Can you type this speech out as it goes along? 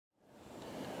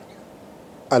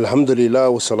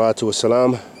Alhamdulillah wa salatu wa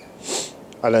salam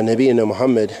ala nabiyyina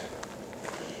Muhammad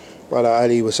wa ala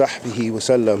alihi wa sahbihi wa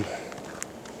sallam.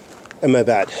 Amma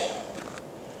ba'd.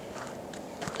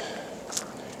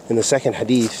 In the second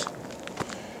hadith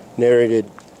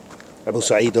narrated Abu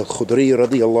Sa'id al-Khudri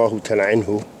radiyallahu ta'ala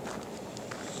anhu,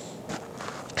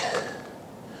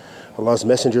 Allah's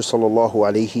Messenger sallallahu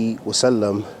alayhi wa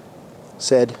sallam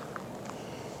said,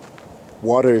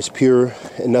 water is pure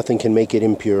and nothing can make it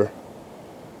impure.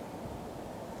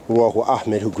 Rawahu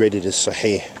Ahmed, who graded as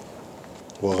Sahih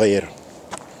wa ghayr.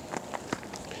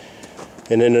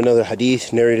 And in another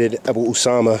hadith narrated Abu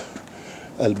Usama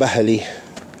al-Bahali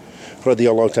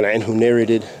radiyallahu ta'ala anhu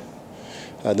narrated,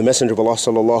 the Messenger of Allah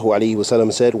sallallahu alayhi wa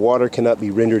sallam said, water cannot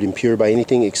be rendered impure by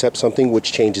anything except something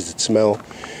which changes its smell,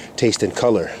 taste and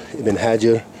color. Ibn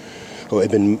Hajar or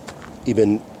Ibn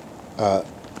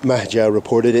Mahjah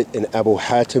reported it, and Abu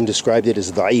Hatim described it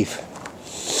as da'if.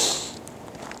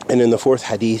 And in the fourth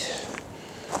hadith,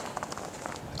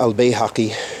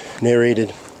 Al-Bayhaqi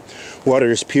narrated,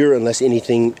 water is pure unless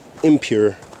anything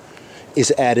impure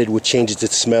is added which changes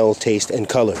its smell, taste and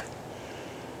color.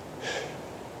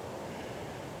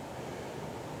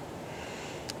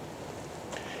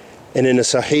 And in a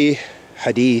Sahih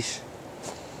hadith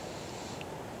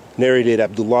narrated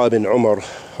Abdullah bin Umar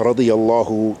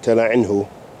radiyallahu ta'ala anhu,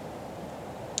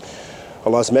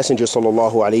 Allah's Messenger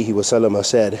sallallahu alayhi wa sallam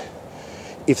said,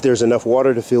 if there's enough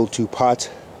water to fill 2 pots,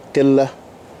 qillah,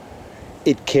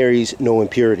 it carries no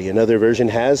impurity. Another version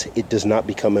has, it does not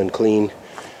become unclean.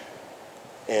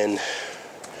 And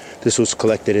this was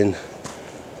collected in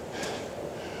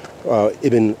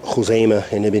Ibn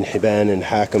Khuzaymah and Ibn Hibban and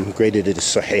Hakim graded it as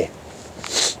Sahih.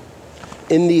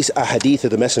 In these ahadith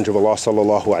of the Messenger of Allah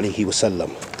sallallahu alayhi wa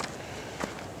sallam,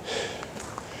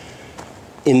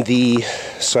 in the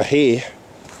Sahih,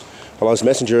 Allah's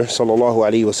Messenger sallallahu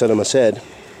alayhi wa sallam said,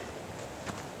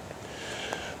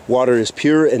 water is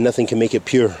pure and nothing can make it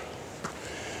pure,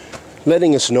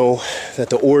 letting us know that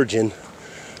the origin,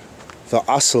 the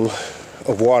asl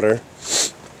of water,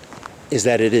 is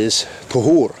that it is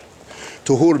tuhur.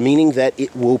 Tuhur meaning that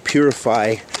it will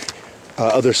purify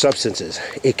other substances.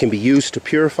 It can be used to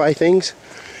purify things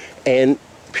and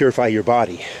purify your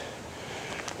body.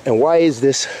 And why is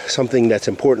this something that's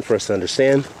important for us to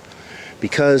understand?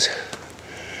 Because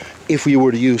if we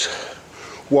were to use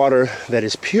water that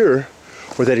is pure,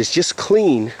 or that is just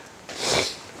clean,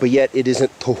 but yet it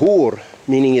isn't tahur,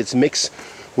 meaning it's mixed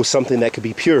with something that could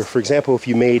be pure. For example, if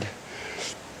you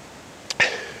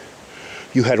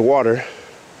had water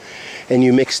and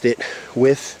you mixed it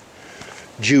with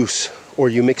juice, or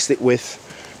you mixed it with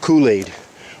Kool-Aid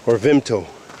or Vimto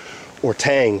or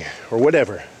Tang or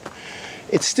whatever,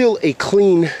 it's still a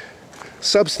clean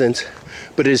substance,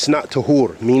 but it's not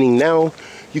tahur, meaning now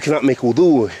you cannot make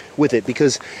wudu with it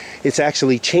because it's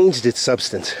actually changed its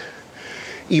substance,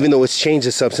 even though it's changed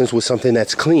its substance with something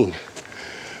that's clean,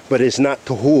 but it's not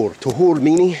tahur. Tahur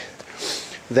meaning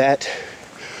that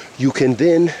you can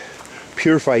then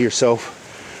purify yourself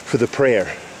for the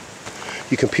prayer.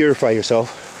 You can purify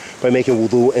yourself by making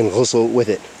wudu and ghusl with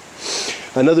it.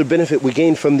 Another benefit we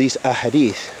gain from these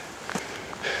ahadith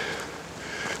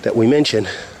that we mentioned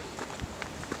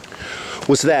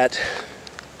was that,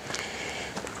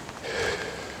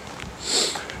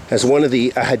 as one of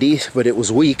the ahadith, but it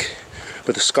was weak,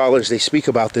 but the scholars, they speak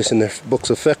about this in their books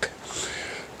of fiqh,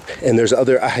 and there's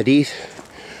other ahadith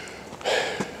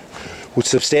which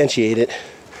substantiate it,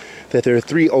 that there are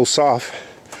 3 awsaf,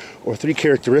 or 3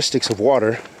 characteristics of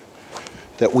water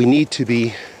that we need to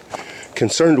be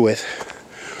concerned with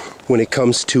when it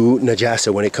comes to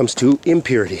najasa, when it comes to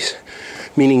impurities.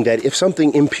 Meaning that if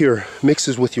something impure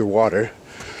mixes with your water,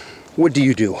 what do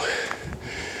you do?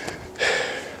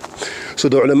 So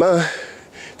the ulama,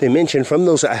 they mention from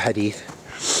those ahadith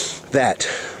that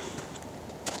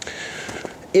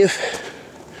if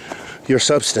your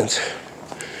substance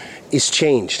is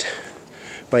changed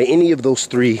by any of those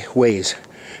 3 ways,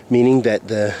 meaning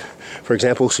that for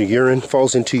example, so urine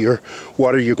falls into your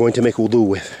water you're going to make wudu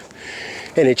with,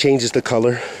 and it changes the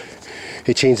color,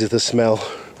 it changes the smell,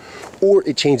 or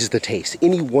it changes the taste,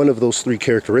 any one of those 3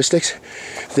 characteristics,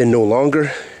 then no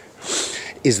longer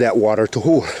is that water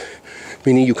tahur,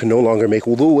 meaning you can no longer make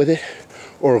wudu with it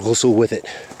or ghusl with it.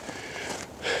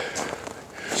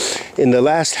 In the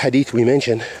last hadith we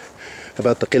mentioned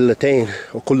about the qillatain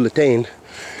or qullatain,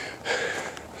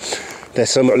 that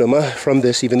some ulama from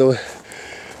this, even though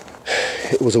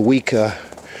it was a weak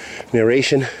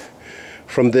narration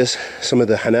from this, some of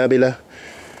the Hanabila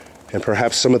and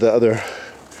perhaps some of the other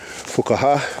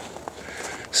fuqaha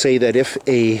say that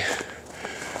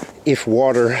if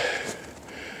water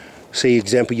say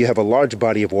example, you have a large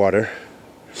body of water,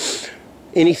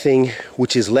 anything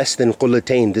which is less than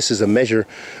qullatayn, this is a measure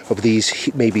of these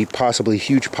maybe possibly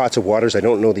huge pots of waters. I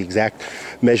don't know the exact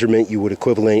measurement you would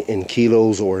equivalent in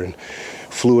kilos or in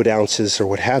fluid ounces or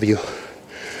what have you.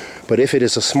 But if it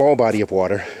is a small body of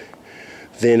water,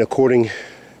 then according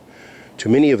to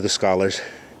many of the scholars,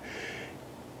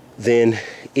 then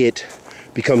it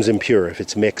becomes impure if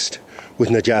it's mixed with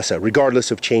najasa, regardless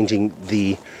of changing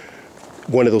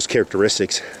one of those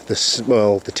characteristics, the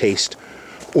smell, the taste,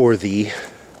 or the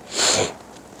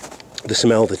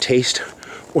smell, the taste,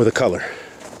 or the color.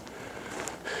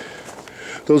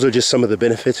 Those are just some of the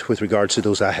benefits with regards to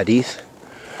those ahadith.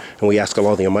 And we ask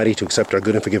Allah the Almighty to accept our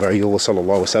good and forgive our evil. Wa sallallahu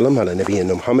wa sallam ala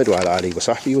nabiyyina Muhammad wa ala alihi wa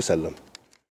sahbihi wa sallam.